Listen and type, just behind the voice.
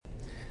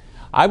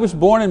I was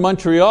born in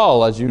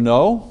Montreal, as you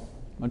know,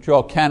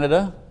 Montreal,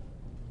 Canada,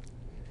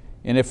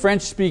 in a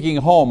French-speaking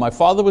home. My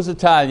father was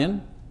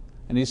Italian,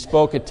 and he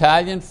spoke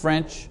Italian,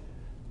 French,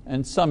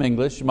 and some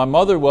English. My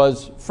mother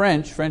was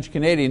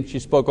French-Canadian. She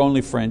spoke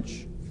only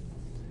French.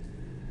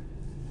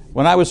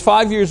 When I was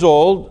 5 years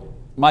old,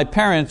 my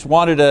parents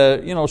wanted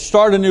to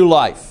start a new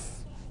life.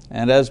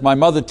 And as my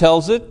mother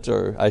tells it,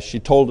 or as she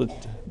told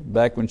it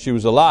back when she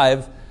was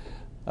alive,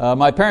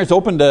 my parents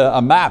opened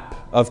a map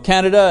of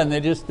Canada, and they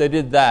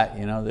did that.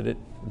 They did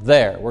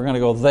there. We're going to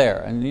go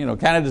there. And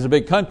Canada's a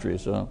big country,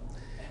 so.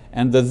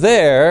 And the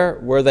there,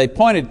 where they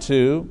pointed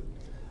to,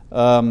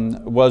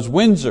 was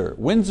Windsor,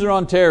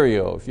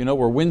 Ontario. If you know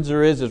where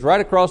Windsor is, it's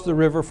right across the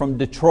river from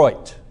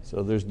Detroit.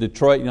 So there's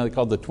Detroit, they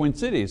call it the Twin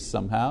Cities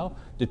somehow.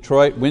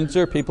 Detroit,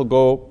 Windsor, people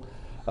go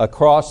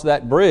across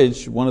that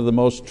bridge, one of the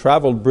most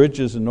traveled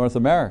bridges in North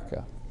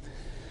America.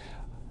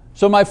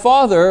 So my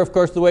father, of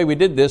course, the way we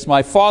did this,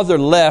 my father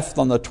left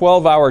on the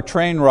 12-hour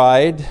train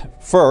ride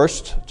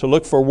first to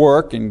look for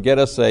work and get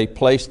us a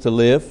place to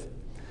live.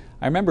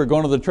 I remember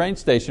going to the train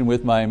station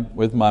with my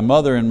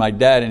mother and my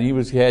dad, and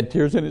he had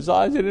tears in his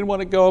eyes. He didn't want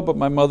to go, but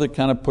my mother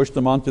kind of pushed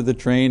him onto the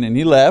train, and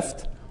he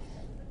left.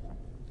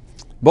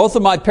 Both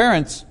of my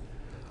parents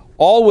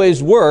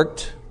always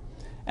worked,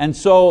 and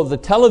so the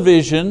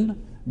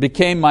television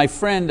became my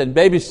friend and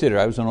babysitter.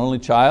 I was an only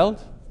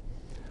child.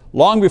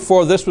 Long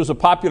before this was a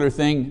popular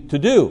thing to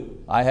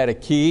do, I had a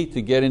key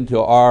to get into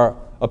our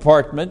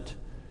apartment,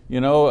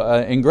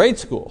 in grade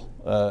school.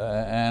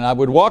 And I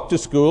would walk to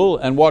school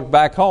and walk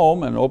back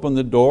home and open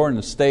the door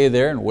and stay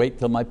there and wait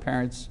till my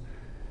parents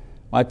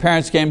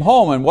came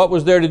home. And what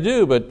was there to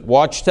do but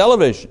watch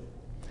television?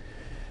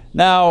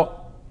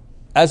 Now,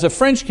 as a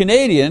French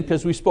Canadian,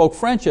 because we spoke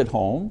French at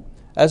home,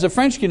 as a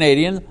French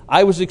Canadian,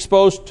 I was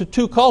exposed to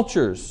two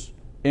cultures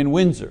in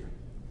Windsor.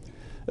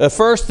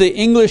 First, the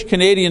English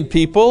Canadian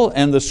people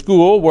and the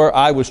school where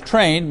I was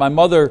trained. My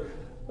mother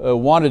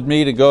wanted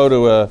me to go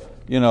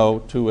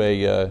to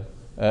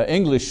a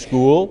English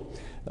school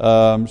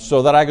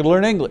so that I could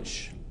learn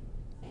English.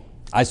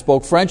 I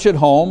spoke French at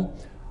home,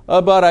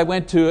 but I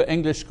went to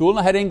English school and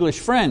I had English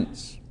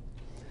friends.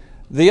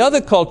 The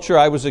other culture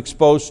I was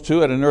exposed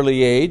to at an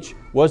early age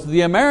was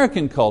the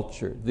American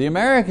culture, the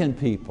American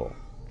people.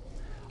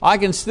 I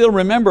can still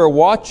remember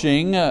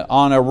watching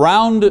on a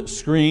round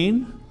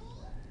screen.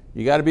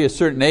 You got to be a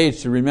certain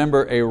age to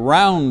remember a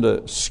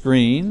round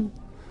screen.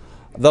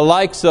 The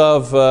likes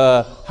of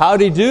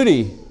Howdy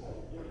Doody.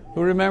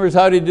 Who remembers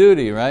Howdy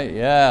Doody, right?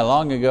 Yeah,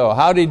 long ago.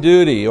 Howdy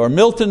Doody, or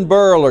Milton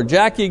Berle, or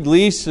Jackie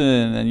Gleason,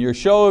 and Your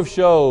Show of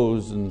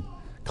Shows, and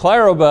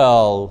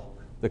Clarabelle,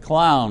 the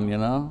clown,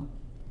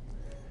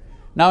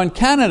 Now in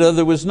Canada,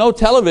 there was no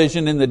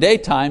television in the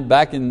daytime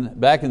back in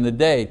the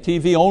day.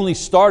 TV only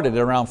started at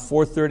around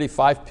 4:30,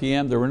 5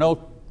 p.m. There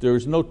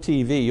was no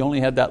TV. You only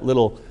had that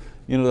little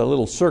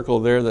circle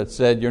there that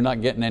said you're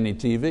not getting any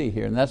TV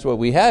here. And that's what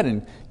we had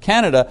in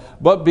Canada.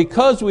 But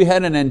because we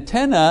had an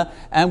antenna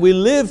and we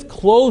lived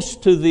close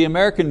to the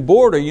American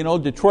border,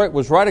 Detroit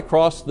was right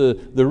across the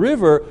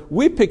river,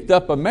 we picked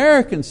up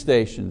American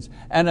stations.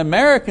 And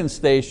American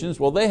stations,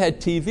 well, they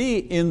had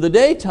TV in the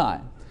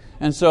daytime.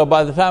 And so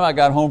by the time I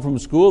got home from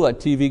school, that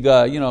TV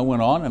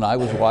went on and I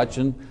was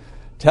watching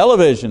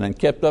television and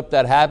kept up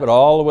that habit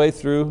all the way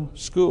through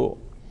school.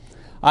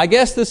 I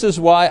guess this is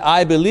why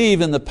I believe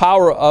in the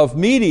power of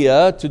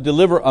media to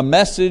deliver a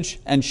message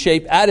and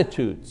shape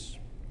attitudes.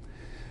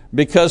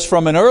 Because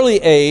from an early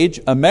age,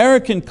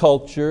 American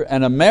culture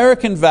and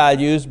American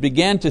values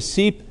began to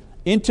seep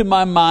into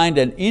my mind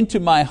and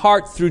into my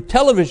heart through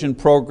television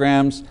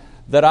programs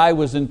that I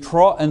was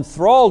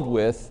enthralled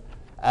with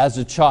as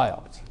a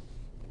child.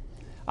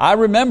 I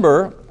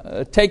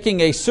remember taking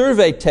a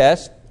survey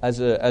test as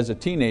a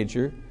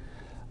teenager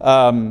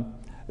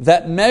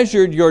that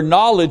measured your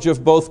knowledge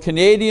of both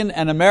Canadian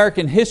and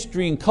American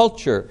history and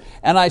culture.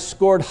 And I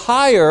scored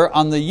higher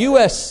on the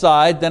US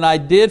side than I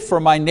did for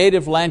my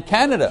native land,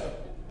 Canada.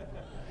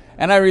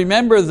 And I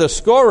remember the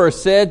scorer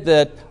said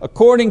that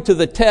according to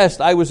the test,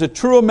 I was a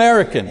true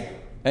American.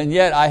 And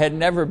yet I had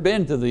never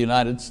been to the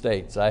United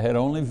States. I had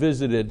only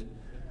visited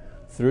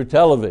through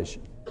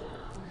television.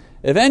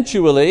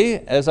 Eventually,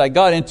 as I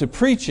got into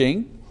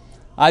preaching,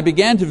 I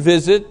began to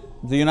visit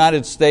the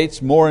United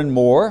States more and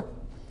more.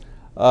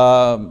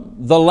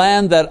 The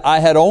land that I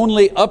had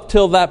only up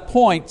till that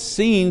point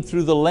seen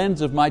through the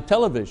lens of my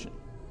television.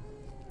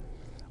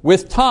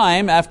 With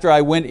time, after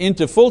I went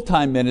into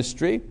full-time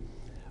ministry,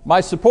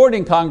 my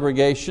supporting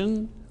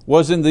congregation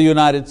was in the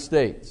United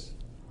States.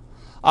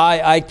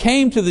 I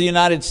came to the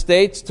United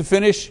States to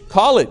finish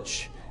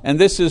college, and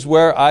this is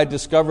where I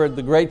discovered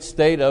the great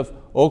state of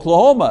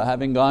Oklahoma,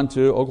 having gone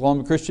to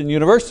Oklahoma Christian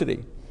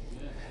University.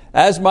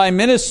 As my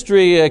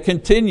ministry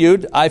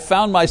continued, I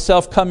found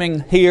myself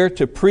coming here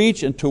to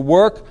preach and to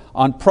work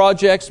on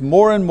projects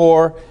more and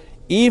more,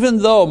 even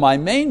though my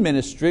main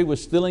ministry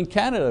was still in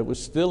Canada,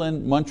 was still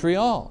in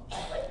Montreal.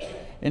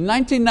 In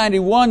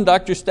 1991,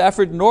 Dr.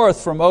 Stafford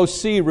North from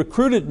OC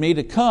recruited me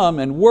to come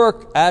and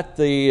work at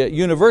the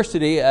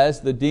university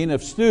as the Dean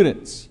of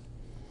Students.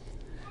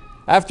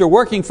 After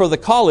working for the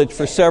college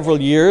for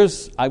several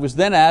years, I was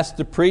then asked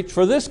to preach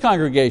for this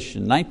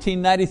congregation.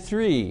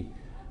 1993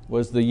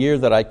 was the year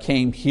that I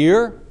came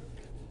here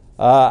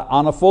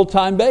on a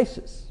full-time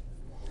basis.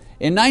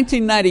 In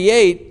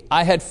 1998,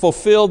 I had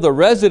fulfilled the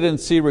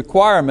residency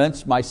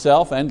requirements,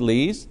 myself and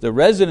Lise, the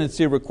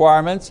residency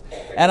requirements,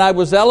 and I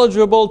was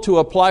eligible to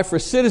apply for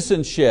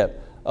citizenship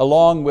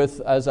along with,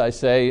 as I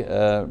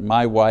say,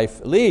 my wife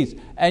Lise.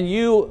 And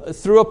you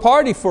threw a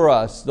party for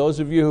us.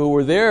 Those of you who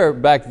were there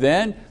back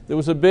then, there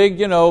was a big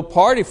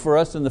party for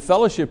us in the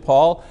fellowship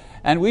hall,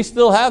 and we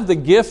still have the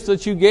gifts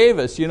that you gave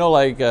us,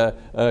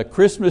 like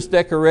Christmas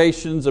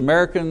decorations,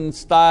 American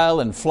style,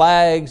 and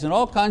flags, and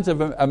all kinds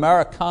of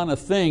Americana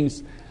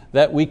things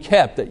that we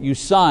kept, that you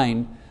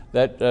signed,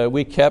 that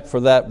we kept for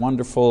that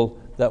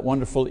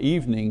wonderful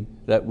evening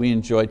that we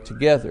enjoyed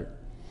together.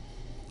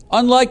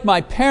 Unlike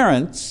my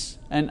parents,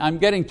 and I'm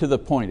getting to the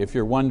point if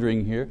you're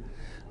wondering here,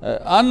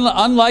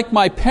 unlike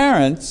my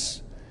parents,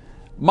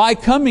 my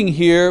coming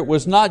here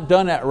was not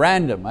done at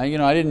random. I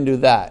didn't do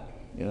that.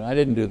 I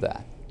didn't do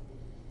that.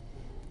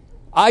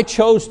 I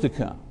chose to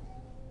come.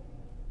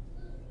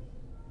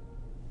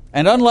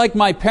 And unlike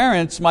my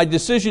parents, my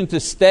decision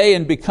to stay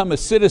and become a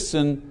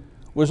citizen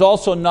was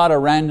also not a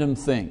random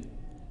thing.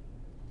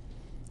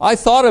 I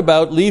thought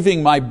about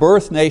leaving my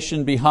birth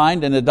nation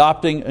behind and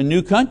adopting a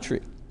new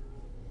country.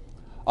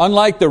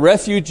 Unlike the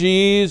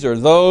refugees or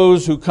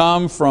those who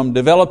come from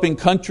developing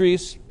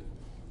countries,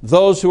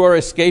 those who are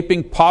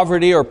escaping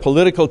poverty or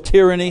political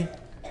tyranny,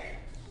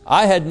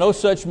 I had no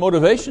such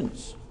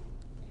motivations.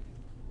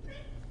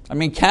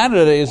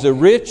 Canada is a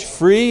rich,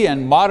 free,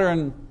 and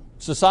modern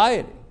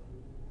society.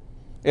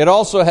 It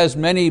also has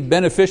many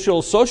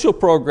beneficial social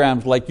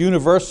programs like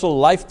universal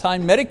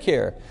lifetime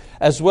Medicare,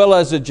 as well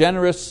as a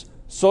generous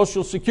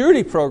social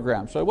security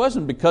program. So it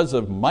wasn't because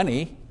of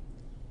money.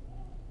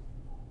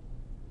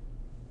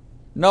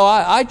 No,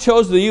 I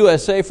chose the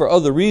USA for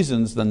other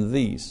reasons than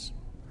these.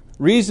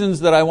 Reasons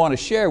that I want to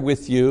share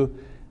with you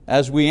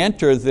as we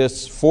enter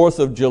this 4th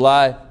of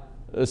July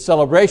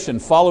celebration,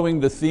 following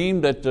the theme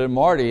that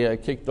Marty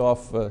kicked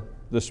off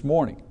this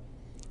morning.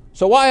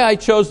 So why I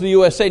chose the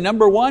USA?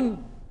 Number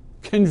one,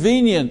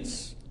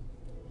 convenience.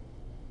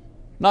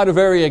 Not a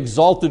very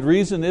exalted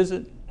reason, is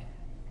it?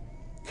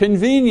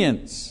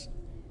 Convenience.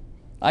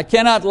 I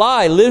cannot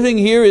lie, living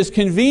here is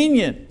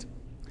convenient.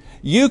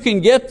 You can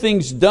get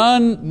things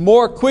done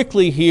more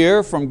quickly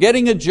here, from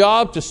getting a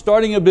job to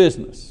starting a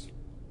business.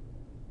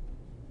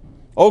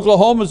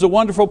 Oklahoma is a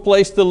wonderful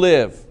place to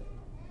live.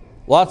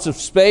 Lots of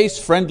space,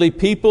 friendly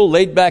people,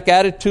 laid-back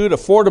attitude,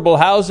 affordable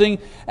housing,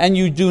 and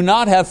you do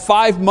not have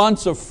 5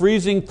 months of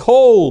freezing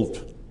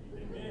cold.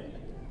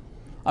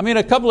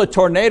 A couple of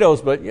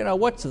tornadoes, but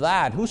what's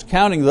that? Who's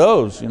counting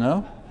those,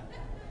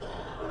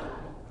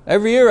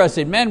 Every year I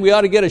say, man, we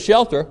ought to get a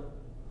shelter.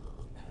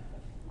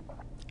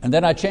 And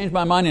then I changed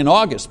my mind in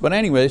August. But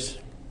anyways,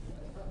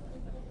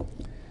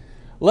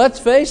 let's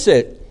face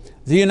it,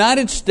 the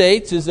United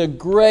States is a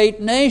great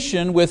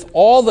nation with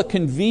all the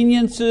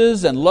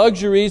conveniences and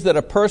luxuries that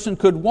a person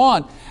could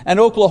want. And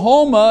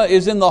Oklahoma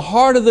is in the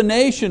heart of the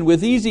nation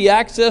with easy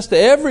access to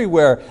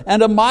everywhere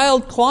and a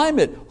mild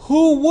climate.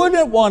 Who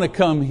wouldn't want to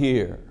come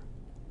here?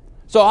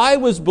 So I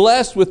was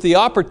blessed with the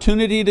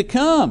opportunity to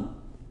come,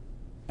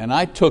 and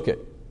I took it.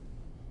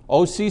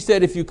 OC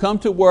said, if you come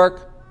to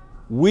work,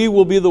 we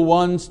will be the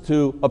ones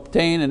to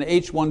obtain an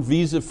H-1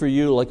 visa for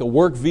you, like a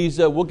work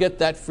visa. We'll get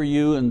that for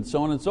you, and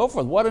so on and so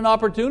forth. What an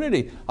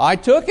opportunity. I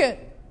took it.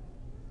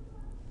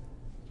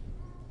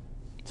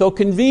 So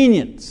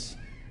convenience.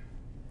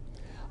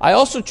 I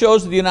also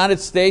chose the United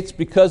States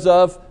because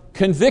of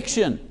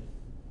conviction.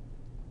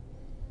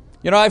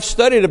 I've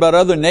studied about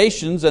other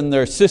nations and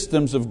their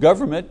systems of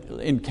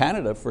government, in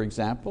Canada, for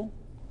example.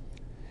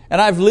 And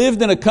I've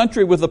lived in a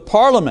country with a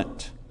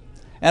parliament.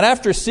 And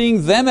after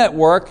seeing them at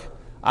work,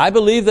 I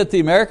believe that the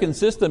American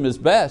system is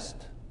best.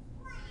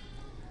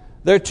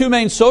 There are two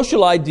main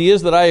social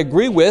ideas that I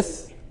agree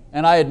with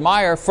and I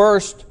admire.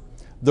 First,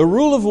 the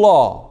rule of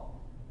law.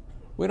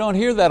 We don't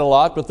hear that a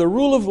lot, but the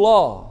rule of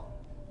law.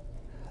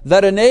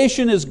 That a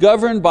nation is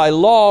governed by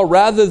law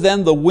rather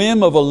than the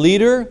whim of a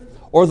leader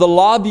or the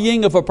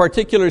lobbying of a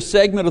particular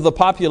segment of the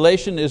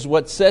population is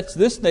what sets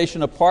this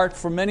nation apart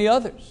from many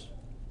others.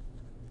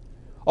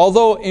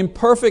 Although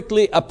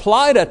imperfectly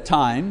applied at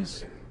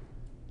times,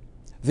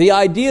 the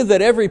idea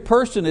that every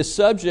person is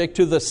subject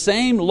to the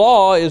same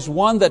law is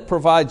one that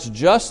provides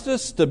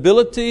justice,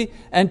 stability,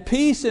 and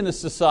peace in a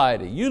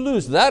society. You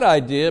lose that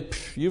idea,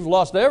 you've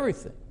lost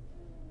everything.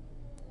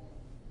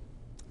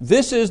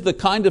 This is the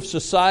kind of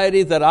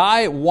society that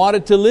I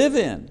wanted to live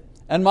in,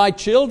 and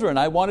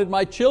I wanted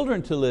my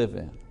children to live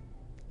in.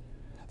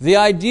 The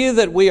idea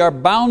that we are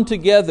bound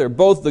together,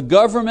 both the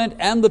government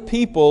and the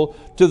people,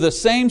 to the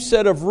same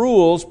set of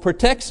rules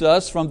protects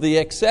us from the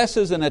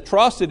excesses and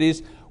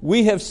atrocities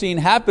we have seen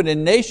happen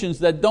in nations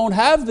that don't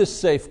have this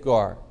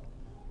safeguard.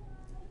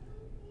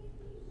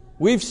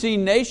 We've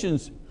seen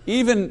nations,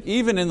 even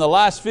in the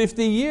last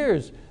 50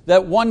 years,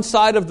 that one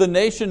side of the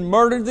nation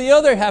murdered the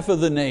other half of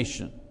the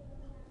nation.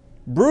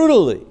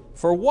 Brutally.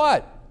 For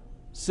what?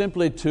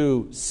 simply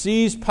to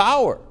seize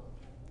power.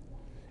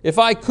 If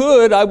I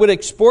could, I would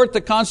export the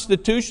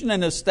Constitution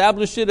and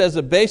establish it as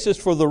a basis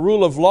for the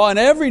rule of law in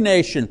every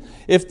nation.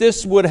 If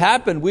this would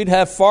happen, we'd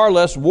have far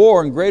less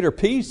war and greater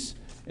peace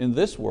in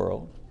this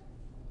world.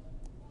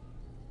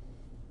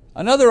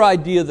 Another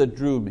idea that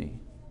drew me,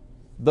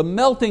 the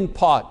melting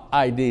pot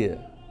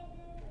idea.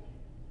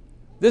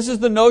 This is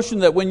the notion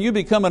that when you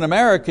become an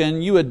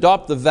American, you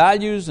adopt the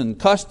values and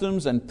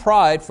customs and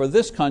pride for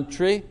this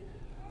country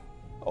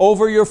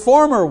over your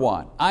former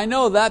one. I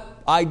know that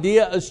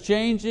idea is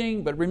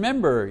changing, but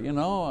remember,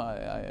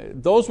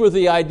 those were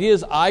the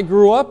ideas I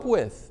grew up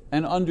with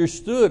and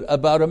understood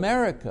about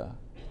America.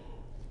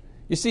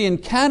 You see, in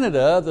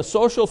Canada, the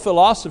social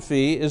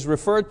philosophy is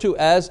referred to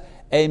as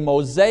a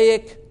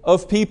mosaic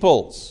of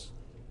peoples.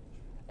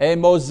 A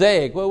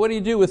mosaic. Well, what do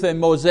you do with a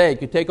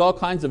mosaic? You take all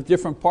kinds of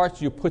different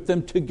parts, you put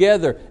them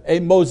together. A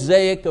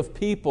mosaic of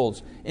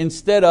peoples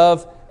instead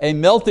of a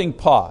melting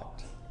pot.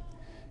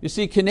 You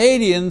see,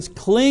 Canadians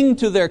cling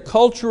to their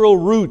cultural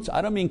roots.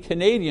 I don't mean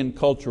Canadian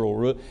cultural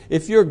roots.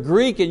 If you're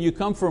Greek and you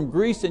come from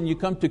Greece and you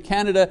come to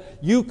Canada,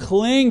 you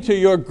cling to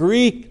your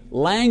Greek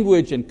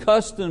language and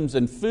customs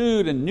and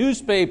food and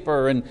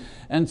newspaper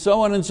and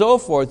so on and so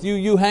forth.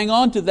 You hang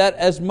on to that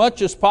as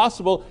much as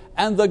possible,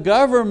 and the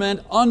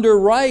government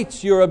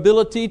underwrites your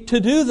ability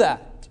to do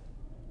that.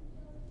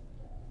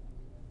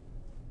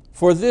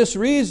 For this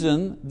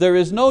reason, there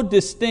is no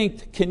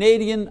distinct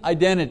Canadian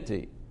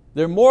identity.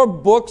 There are more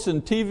books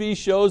and TV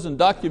shows and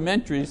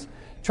documentaries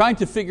trying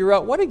to figure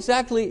out what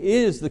exactly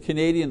is the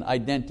Canadian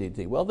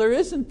identity. Well, there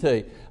isn't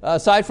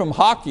aside from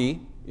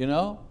hockey,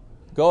 go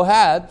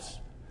Habs,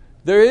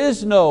 there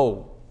is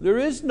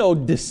no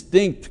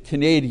distinct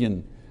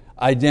Canadian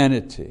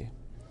identity.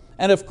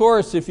 And of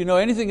course, if you know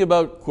anything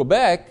about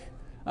Quebec,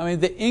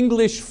 the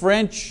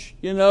English-French,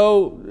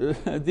 the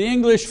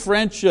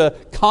English-French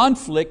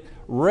conflict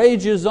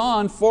rages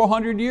on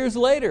 400 years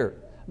later.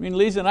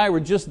 Lisa and I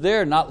were just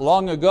there not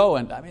long ago,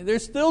 and they're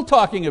still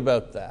talking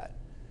about that.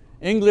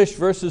 English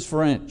versus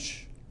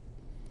French.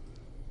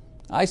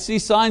 I see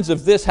signs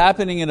of this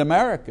happening in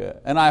America,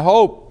 and I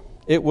hope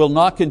it will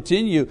not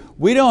continue.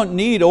 We don't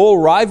need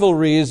old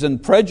rivalries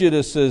and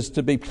prejudices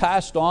to be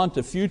passed on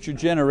to future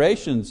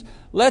generations.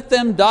 Let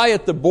them die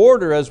at the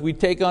border as we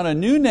take on a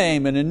new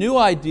name and a new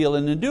ideal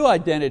and a new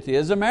identity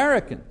as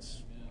Americans.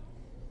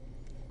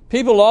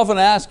 People often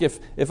ask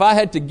if I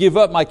had to give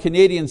up my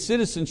Canadian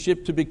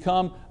citizenship to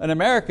become an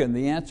American.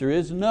 The answer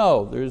is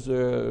no. There's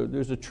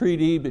a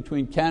treaty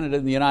between Canada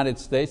and the United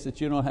States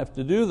that you don't have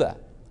to do that.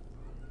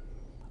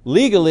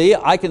 Legally,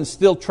 I can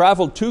still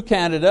travel to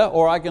Canada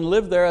or I can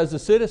live there as a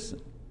citizen.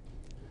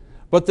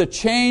 But the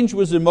change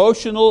was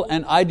emotional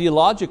and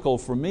ideological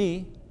for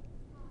me.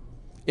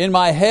 In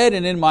my head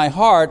and in my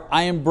heart,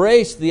 I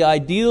embraced the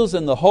ideals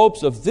and the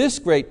hopes of this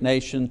great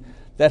nation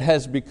that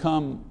has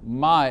become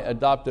my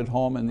adopted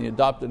home and the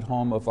adopted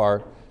home of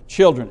our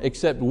children,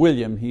 except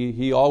William.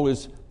 He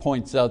always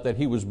points out that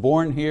he was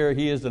born here,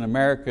 he is an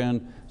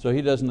American, so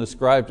he doesn't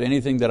ascribe to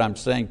anything that I'm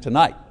saying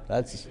tonight.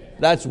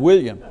 That's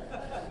William.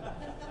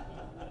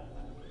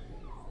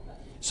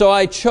 So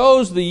I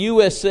chose the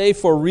USA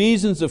for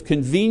reasons of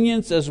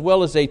convenience as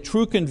well as a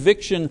true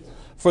conviction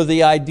for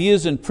the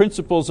ideas and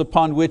principles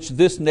upon which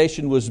this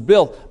nation was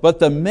built. But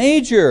the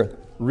major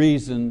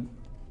reason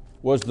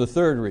was the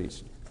third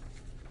reason.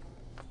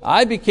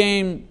 I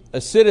became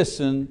a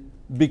citizen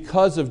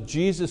because of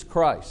Jesus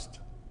Christ.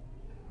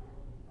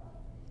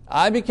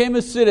 I became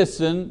a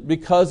citizen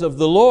because of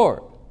the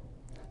Lord.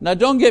 Now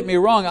don't get me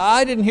wrong,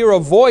 I didn't hear a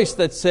voice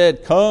that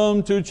said,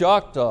 "Come to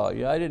Choctaw."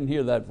 I didn't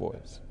hear that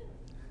voice.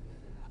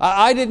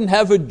 I didn't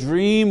have a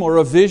dream or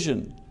a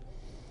vision.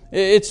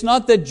 It's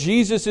not that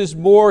Jesus is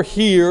more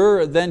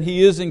here than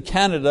He is in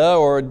Canada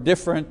or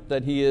different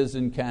than He is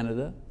in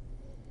Canada.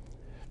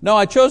 No,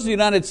 I chose the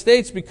United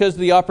States because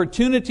the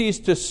opportunities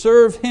to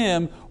serve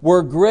Him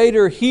were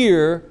greater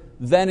here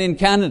than in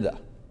Canada.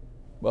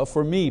 Well,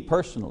 for me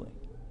personally.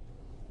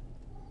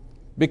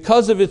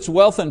 Because of its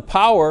wealth and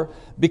power,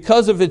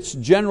 because of its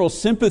general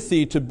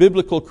sympathy to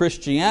biblical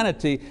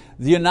Christianity,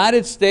 the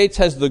United States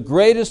has the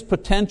greatest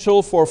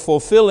potential for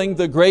fulfilling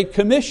the Great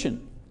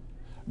Commission,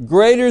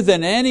 greater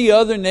than any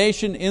other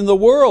nation in the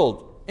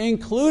world,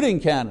 including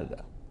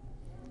Canada.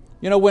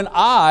 When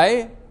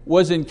I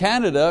was in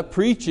Canada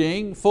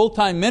preaching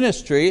full-time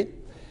ministry,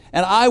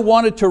 and I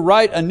wanted to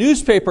write a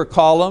newspaper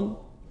column,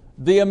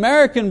 the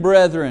American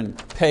brethren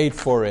paid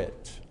for it.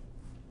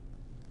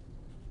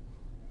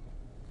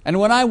 And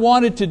when I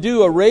wanted to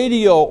do a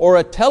radio or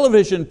a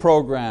television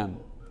program,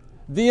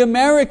 the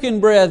American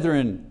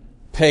brethren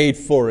paid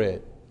for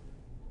it.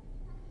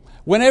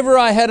 Whenever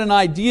I had an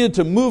idea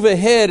to move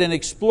ahead and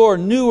explore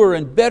newer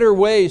and better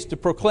ways to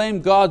proclaim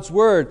God's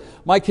Word,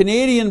 my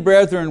Canadian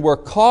brethren were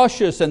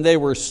cautious and they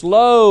were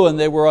slow and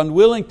they were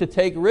unwilling to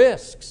take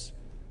risks.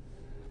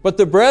 But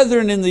the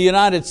brethren in the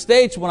United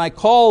States, when I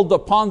called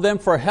upon them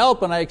for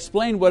help and I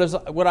explained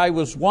what I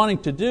was wanting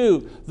to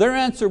do, their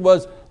answer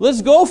was,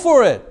 "Let's go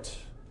for it.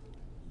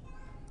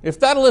 If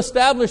that'll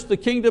establish the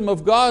kingdom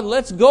of God,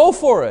 let's go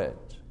for it."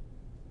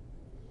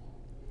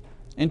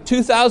 In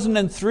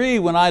 2003,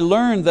 when I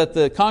learned that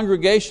the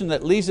congregation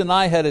that Lisa and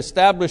I had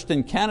established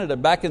in Canada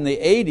back in the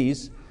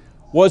 80s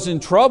was in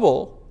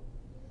trouble,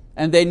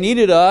 and they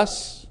needed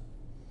us,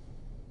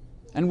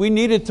 and we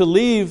needed to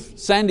leave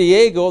San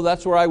Diego,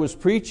 that's where I was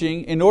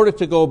preaching, in order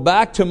to go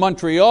back to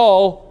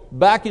Montreal,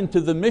 back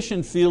into the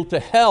mission field to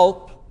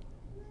help.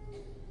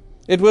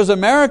 It was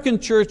American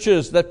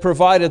churches that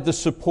provided the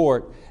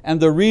support and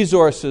the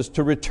resources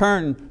to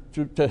return,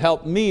 to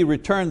help me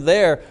return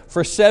there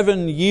for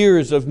 7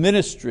 years of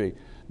ministry.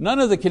 None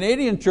of the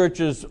Canadian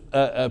churches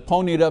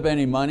ponied up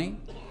any money.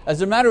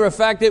 As a matter of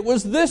fact, it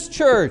was this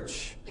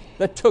church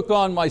that took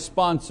on my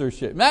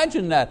sponsorship.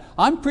 Imagine that.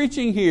 I'm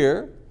preaching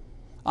here.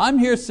 I'm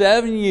here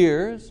 7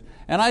 years.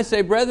 And I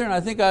say, brethren, I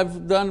think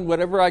I've done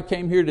whatever I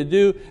came here to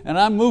do, and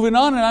I'm moving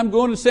on and I'm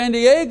going to San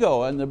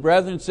Diego. And the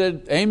brethren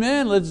said,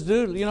 amen, let's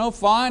do it,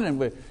 fine. And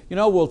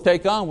we'll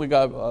take on. We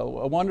got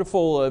a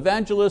wonderful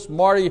evangelist.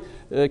 Marty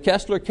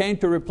Kessler came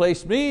to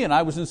replace me, and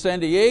I was in San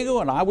Diego,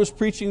 and I was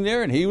preaching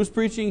there, and he was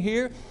preaching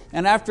here.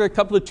 And after a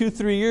couple of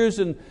 2-3 years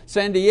in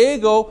San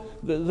Diego,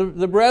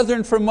 the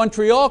brethren from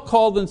Montreal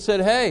called and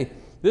said, hey,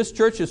 this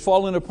church is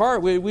falling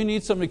apart. We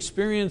need some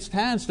experienced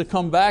hands to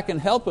come back and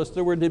help us.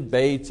 There were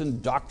debates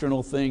and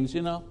doctrinal things,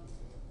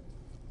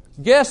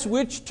 Guess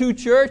which 2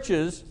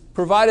 churches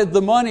provided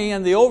the money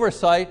and the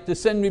oversight to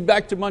send me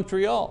back to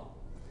Montreal?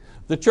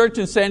 The church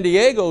in San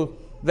Diego,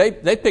 they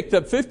picked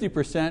up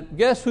 50%.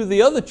 Guess who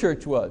the other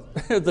church was?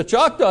 The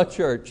Choctaw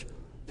Church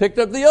picked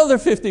up the other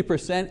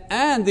 50%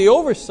 and the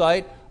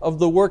oversight of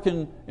the work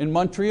in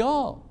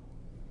Montreal.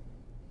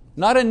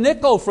 Not a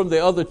nickel from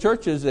the other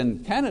churches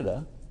in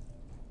Canada.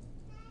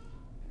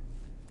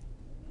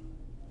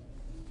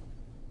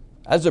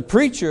 As a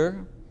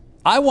preacher,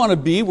 I want to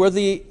be where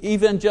the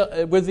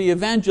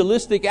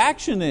evangelistic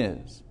action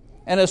is.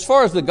 And as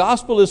far as the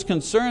gospel is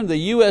concerned, the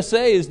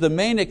USA is the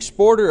main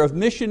exporter of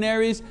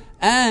missionaries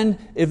and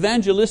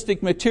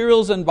evangelistic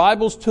materials and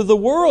Bibles to the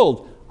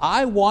world.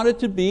 I wanted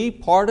to be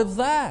part of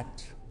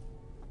that.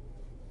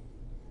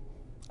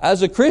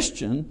 As a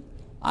Christian,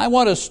 I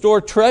want to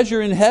store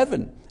treasure in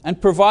heaven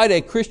and provide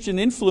a Christian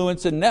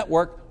influence and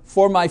network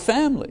for my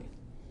family.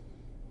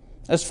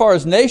 As far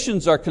as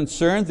nations are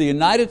concerned, the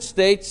United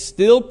States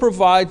still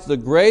provides the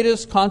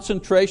greatest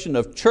concentration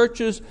of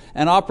churches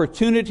and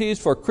opportunities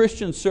for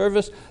Christian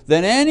service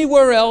than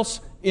anywhere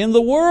else in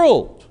the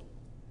world.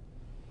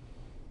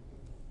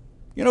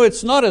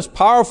 It's not as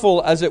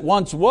powerful as it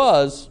once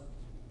was,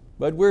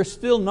 but we're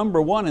still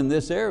number 1 in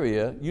this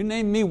area. You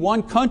name me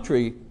one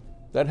country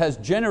that has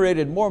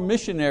generated more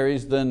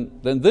missionaries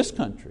than this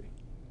country.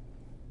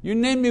 You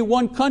name me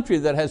one country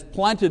that has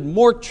planted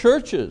more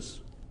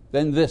churches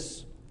than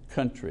this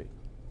country,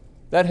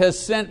 that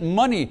has sent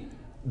money,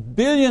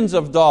 billions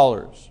of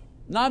dollars,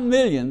 not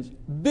millions,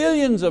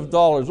 billions of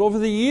dollars over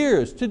the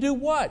years to do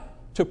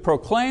what? To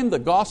proclaim the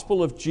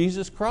gospel of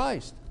Jesus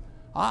Christ.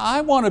 I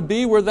want to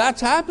be where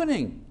that's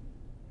happening.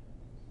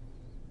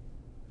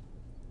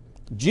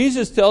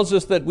 Jesus tells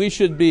us that we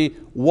should be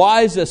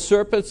wise as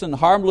serpents and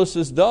harmless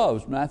as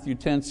doves, Matthew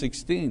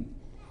 10:16.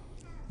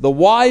 The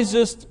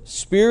wisest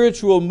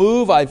spiritual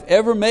move I've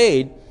ever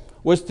made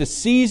was to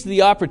seize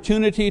the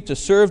opportunity to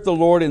serve the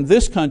Lord in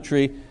this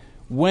country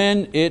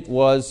when it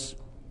was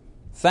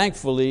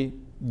thankfully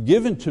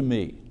given to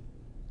me.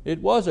 It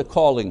was a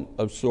calling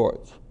of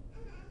sorts.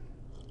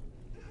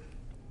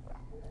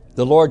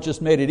 The Lord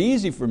just made it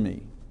easy for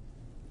me.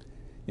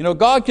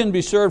 God can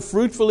be served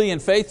fruitfully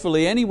and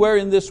faithfully anywhere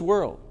in this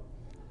world.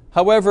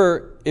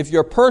 However, if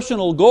your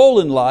personal goal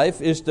in life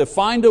is to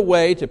find a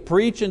way to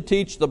preach and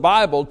teach the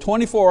Bible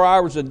 24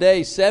 hours a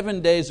day,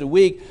 7 days a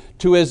week,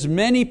 to as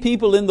many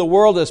people in the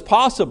world as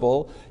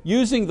possible,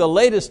 using the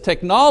latest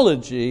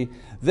technology,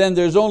 then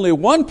there's only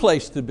one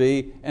place to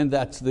be, and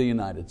that's the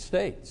United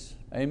States.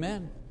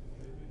 Amen?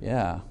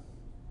 Yeah.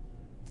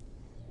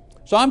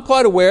 So I'm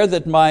quite aware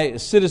that my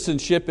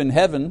citizenship in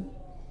heaven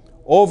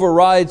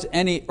overrides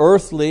any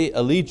earthly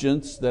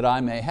allegiance that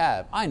I may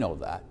have. I know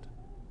that.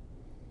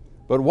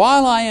 But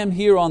while I am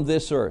here on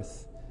this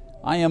earth,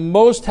 I am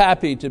most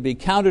happy to be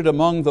counted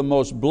among the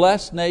most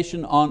blessed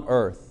nation on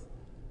earth,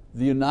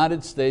 the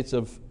United States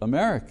of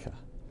America.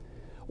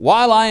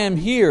 While I am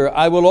here,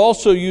 I will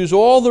also use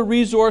all the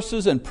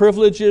resources and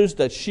privileges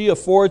that she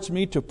affords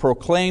me to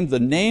proclaim the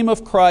name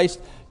of Christ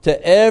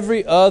to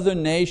every other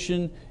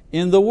nation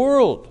in the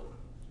world.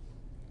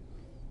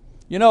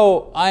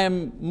 I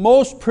am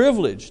most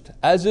privileged,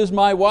 as is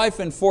my wife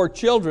and 4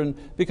 children,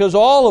 because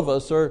all of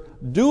us are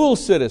dual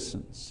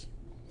citizens.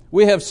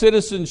 We have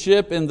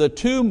citizenship in the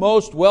 2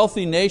 most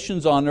wealthy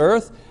nations on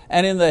earth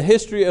and in the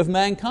history of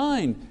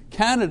mankind,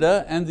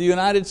 Canada and the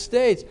United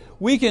States.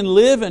 We can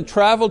live and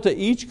travel to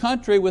each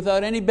country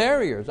without any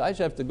barriers. I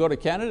just have to go to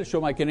Canada, show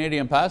my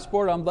Canadian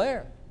passport, I'm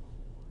there.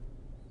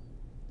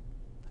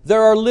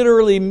 There are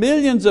literally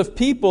millions of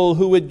people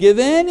who would give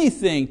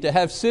anything to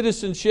have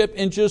citizenship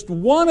in just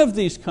one of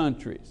these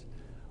countries.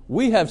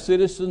 We have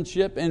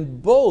citizenship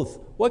in both.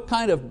 What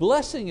kind of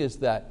blessing is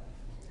that?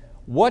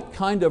 What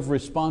kind of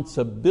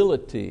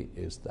responsibility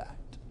is that?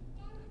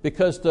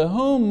 Because to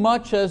whom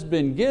much has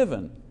been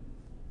given,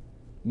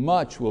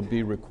 much will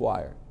be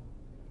required.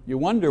 You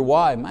wonder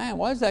why. Man,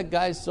 why is that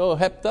guy so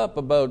hepped up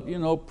about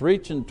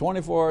preaching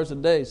 24 hours a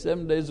day,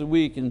 7 days a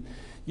week, and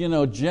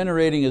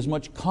generating as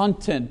much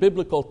content,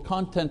 biblical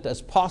content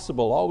as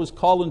possible, always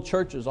calling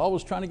churches,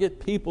 always trying to get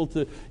people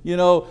to,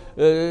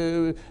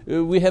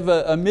 we have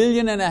 1.5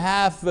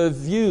 million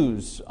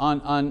views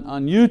on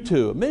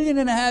YouTube, 1.5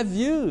 million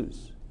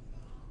views.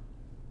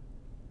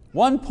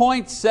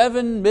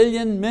 1.7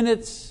 million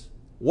minutes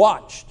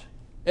watched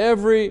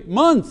every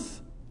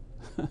month.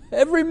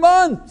 Every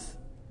month.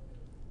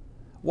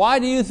 Why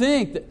do you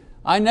think that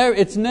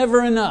it's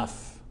never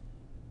enough?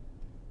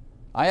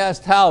 I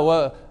asked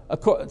Hal,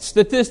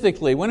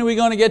 statistically, when are we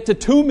going to get to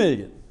 2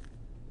 million?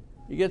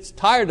 He gets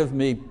tired of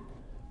me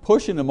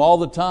pushing him all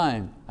the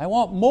time. I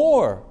want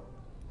more.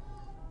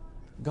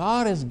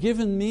 God has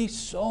given me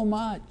so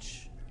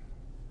much.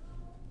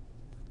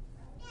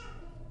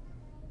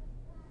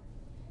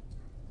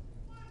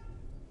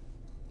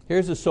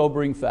 Here's a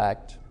sobering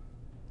fact.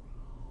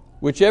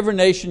 Whichever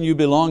nation you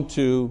belong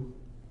to,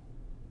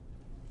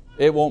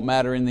 it won't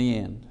matter in the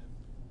end.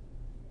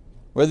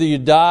 Whether you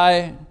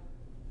die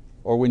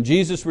or when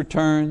Jesus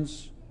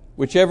returns,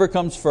 whichever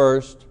comes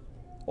first,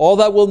 all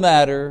that will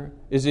matter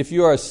is if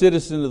you are a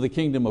citizen of the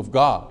kingdom of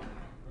God.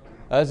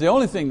 That's the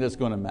only thing that's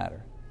going to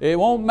matter. It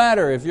won't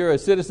matter if you're a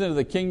citizen of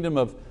the kingdom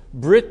of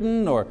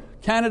Britain or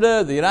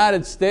Canada, the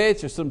United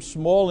States, or some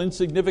small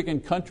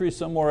insignificant country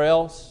somewhere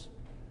else.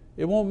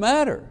 It won't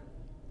matter.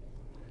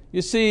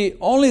 You see,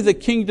 only the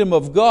kingdom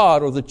of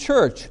God or the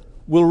church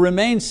will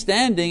remain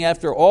standing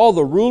after all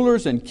the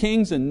rulers and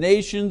kings and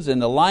nations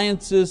and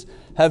alliances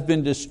have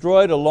been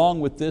destroyed along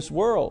with this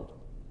world.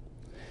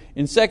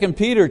 In 2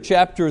 Peter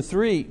chapter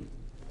 3,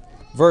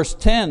 verse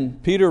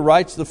 10, Peter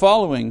writes the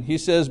following. He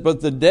says,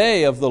 "But the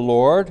day of the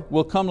Lord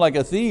will come like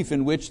a thief,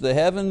 in which the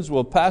heavens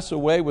will pass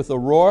away with a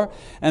roar,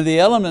 and the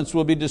elements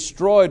will be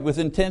destroyed with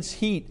intense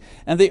heat,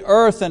 and the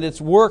earth and its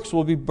works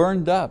will be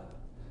burned up.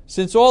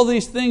 Since all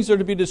these things are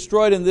to be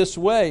destroyed in this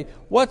way,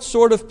 what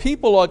sort of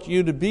people ought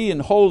you to be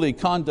in holy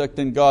conduct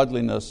and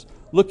godliness,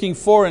 looking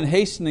for and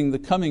hastening the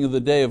coming of the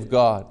day of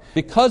God,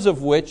 because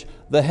of which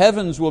the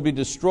heavens will be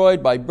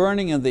destroyed by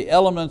burning and the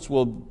elements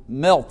will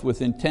melt with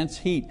intense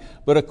heat.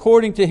 But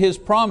according to His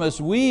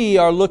promise, we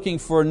are looking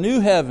for new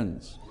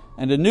heavens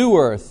and a new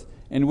earth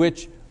in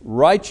which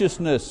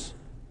righteousness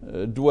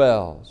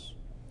dwells."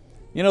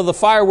 The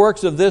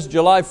fireworks of this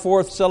July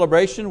 4th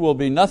celebration will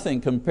be nothing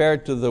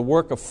compared to the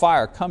work of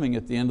fire coming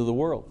at the end of the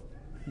world.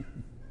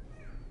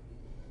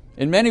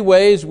 In many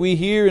ways, we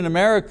here in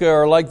America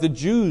are like the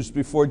Jews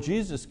before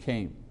Jesus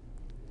came.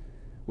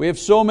 We have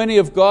so many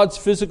of God's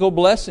physical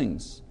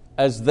blessings,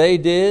 as they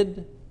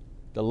did,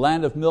 the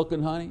land of milk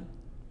and honey.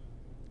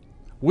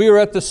 We are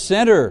at the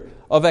center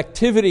of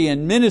activity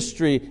and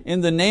ministry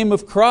in the name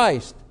of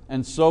Christ,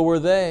 and so were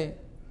they.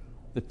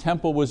 The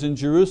temple was in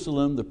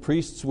Jerusalem, the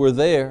priests were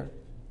there.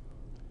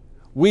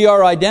 We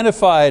are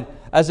identified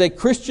as a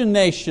Christian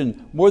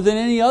nation more than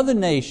any other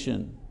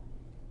nation.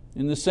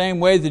 In the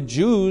same way the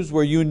Jews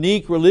were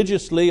unique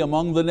religiously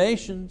among the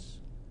nations.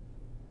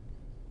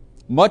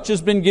 Much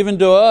has been given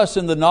to us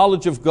in the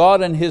knowledge of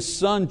God and His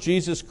Son,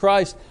 Jesus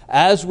Christ,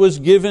 as was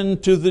given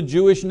to the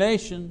Jewish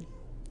nation.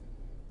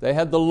 They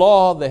had the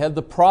law, they had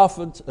the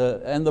prophets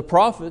and the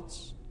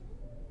prophets.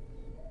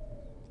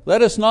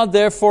 Let us not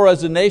therefore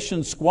as a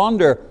nation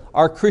squander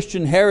our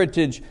Christian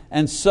heritage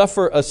and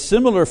suffer a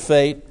similar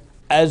fate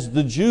as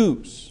the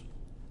Jews.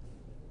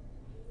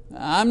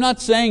 I'm not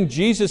saying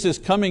Jesus is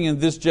coming in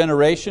this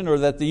generation or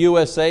that the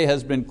USA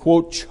has been,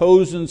 quote,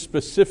 chosen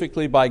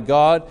specifically by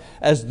God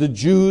as the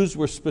Jews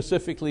were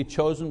specifically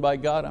chosen by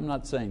God. I'm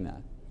not saying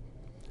that.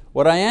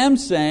 What I am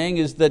saying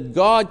is that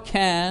God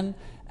can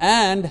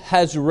and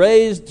has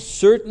raised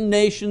certain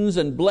nations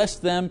and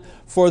blessed them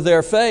for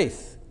their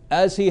faith,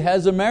 as He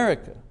has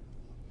America.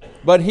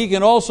 But He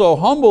can also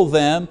humble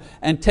them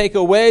and take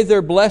away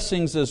their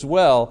blessings as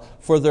well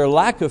for their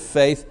lack of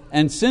faith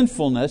and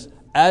sinfulness,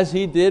 as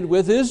He did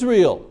with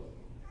Israel.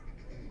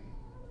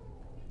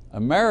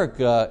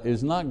 America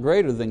is not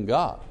greater than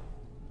God.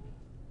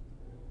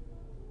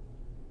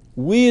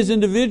 We as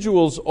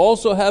individuals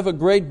also have a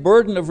great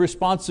burden of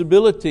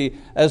responsibility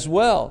as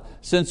well,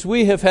 since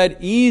we have had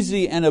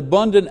easy and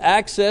abundant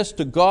access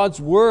to God's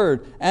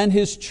Word and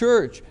His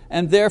church,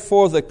 and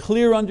therefore the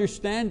clear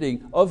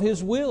understanding of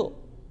His will.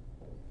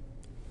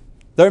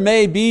 There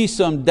may be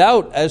some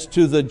doubt as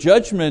to the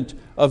judgment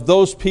of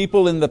those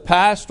people in the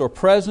past or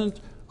present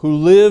who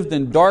lived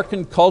in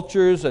darkened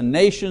cultures and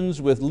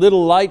nations with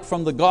little light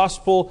from the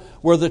gospel,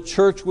 where the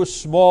church was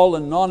small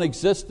and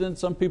non-existent.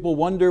 Some people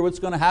wonder what's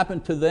going to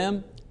happen to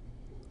them.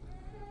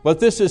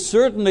 But this is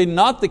certainly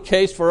not the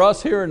case for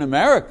us here in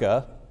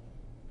America.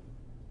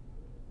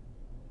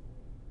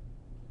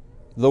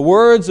 The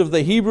words of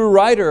the Hebrew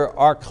writer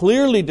are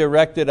clearly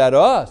directed at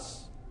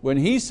us when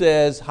he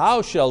says,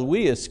 "How shall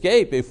we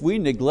escape if we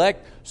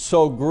neglect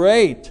so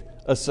great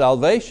a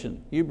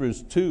salvation?"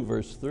 Hebrews 2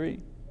 verse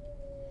 3.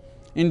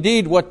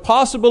 Indeed, what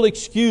possible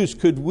excuse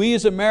could we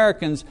as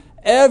Americans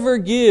ever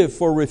give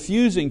for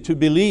refusing to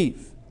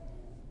believe?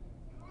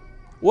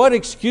 What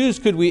excuse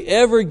could we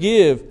ever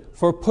give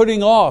for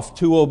putting off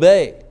to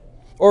obey,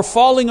 or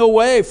falling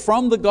away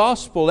from the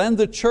gospel and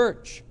the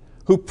church,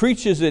 who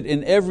preaches it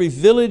in every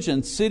village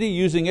and city,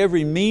 using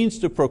every means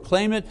to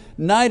proclaim it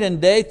night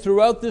and day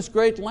throughout this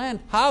great land?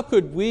 How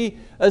could we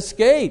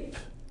escape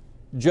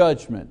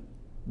judgment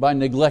by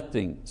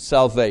neglecting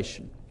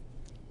salvation?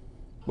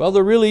 Well,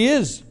 there really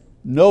is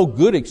no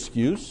good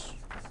excuse.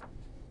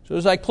 So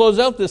as I close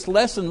out this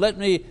lesson, let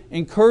me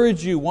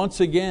encourage you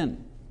once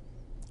again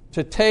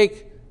to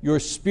take your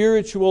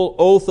spiritual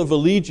oath of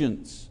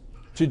allegiance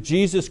to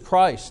Jesus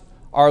Christ,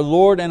 our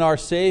Lord and our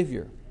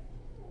Savior,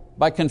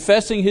 by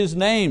confessing His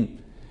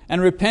name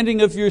and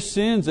repenting of your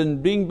sins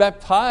and being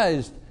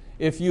baptized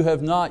if you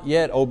have not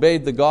yet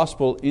obeyed the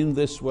gospel in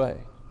this way.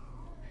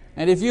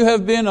 And if you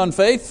have been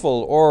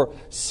unfaithful or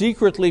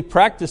secretly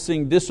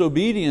practicing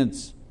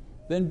disobedience,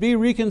 then be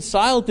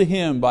reconciled to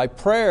Him by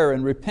prayer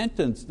and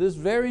repentance this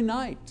very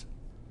night.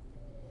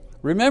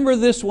 Remember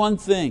this one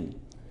thing: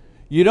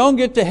 you don't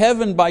get to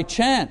heaven by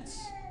chance.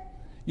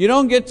 You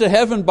don't get to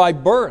heaven by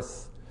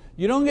birth.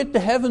 You don't get to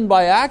heaven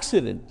by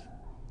accident.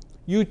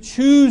 You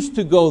choose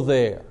to go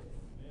there.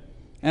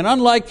 And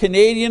unlike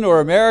Canadian or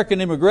American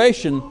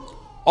immigration,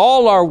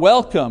 all are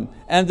welcome,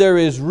 and there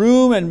is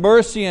room and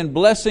mercy and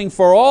blessing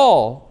for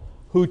all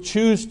who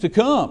choose to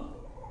come.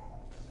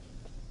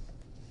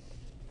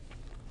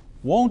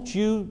 Won't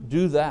you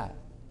do that?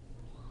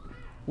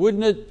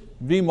 Wouldn't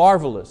it be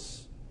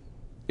marvelous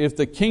if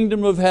the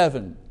kingdom of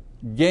heaven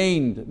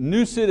gained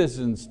new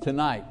citizens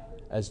tonight,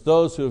 as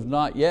those who have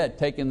not yet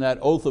taken that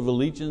oath of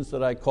allegiance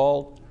that I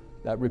called,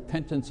 that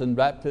repentance and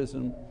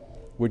baptism,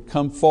 would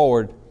come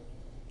forward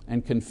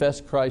and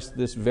confess Christ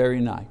this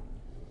very night?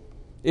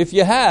 If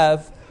you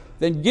have,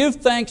 then give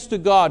thanks to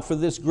God for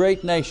this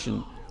great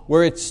nation,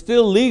 where it's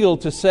still legal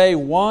to say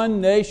one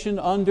nation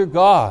under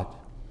God,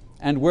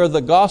 and where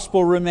the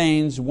gospel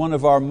remains one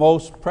of our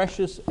most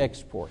precious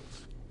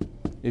exports.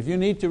 If you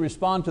need to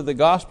respond to the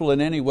gospel in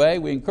any way,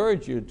 we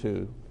encourage you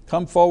to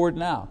come forward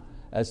now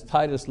as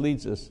Titus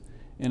leads us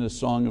in a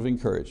song of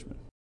encouragement.